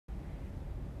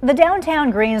The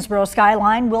downtown Greensboro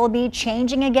skyline will be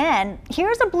changing again.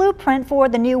 Here's a blueprint for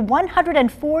the new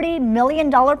 $140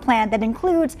 million plan that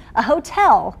includes a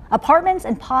hotel, apartments,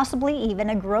 and possibly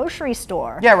even a grocery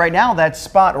store. Yeah, right now that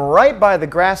spot right by the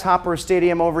Grasshopper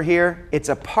Stadium over here, it's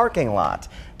a parking lot.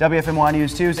 WFMY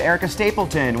News 2's Erica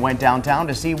Stapleton went downtown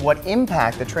to see what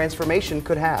impact the transformation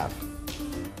could have.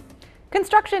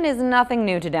 Construction is nothing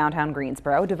new to downtown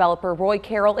Greensboro. Developer Roy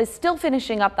Carroll is still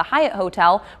finishing up the Hyatt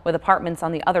Hotel with apartments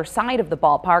on the other side of the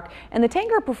ballpark, and the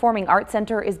Tanger Performing Arts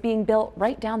Center is being built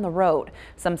right down the road.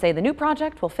 Some say the new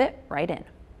project will fit right in.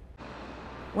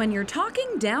 When you're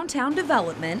talking downtown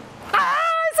development,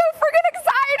 I'm so friggin'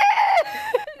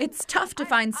 excited! It's tough to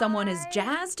find someone as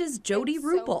jazzed as Jody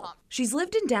Rupel. She's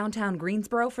lived in downtown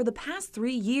Greensboro for the past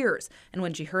 3 years, and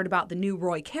when she heard about the new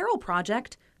Roy Carroll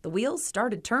project, the wheels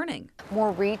started turning.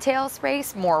 More retail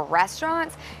space, more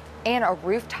restaurants, and a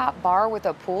rooftop bar with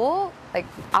a pool. Like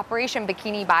Operation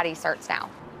Bikini Body starts now.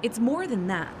 It's more than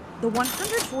that. The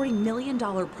 $140 million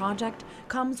project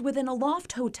comes within a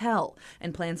loft hotel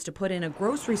and plans to put in a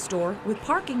grocery store with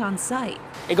parking on site.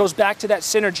 It goes back to that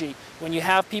synergy. When you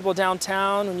have people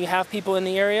downtown, when you have people in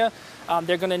the area,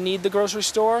 they're going to need the grocery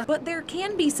store. But there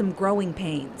can be some growing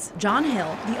pains. John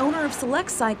Hill, the owner of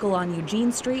Select Cycle on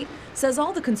Eugene Street, says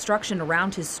all the construction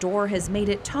around his store has made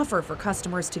it tougher for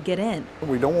customers to get in.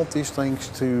 We don't want these things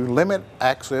to limit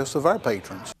access of our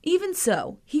patrons. Even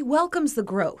so, he welcomes the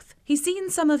growth. He's seen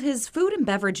some of his food and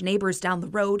beverage neighbors down the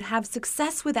road have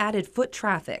success with added foot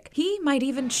traffic. He might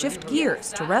even shift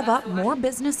gears to rev up more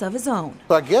business of his own.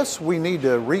 So I guess we need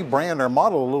to rebrand our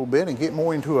model a little bit and get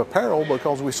more into apparel,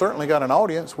 because we certainly got an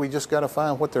audience. We just got to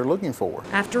find what they're looking for.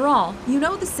 After all, you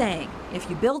know the saying, if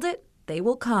you build it, they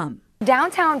will come.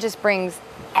 Downtown just brings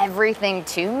everything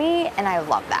to me, and I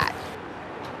love that.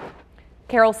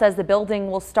 Carroll says the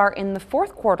building will start in the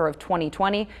fourth quarter of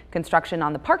 2020. Construction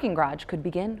on the parking garage could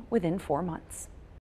begin within 4 months.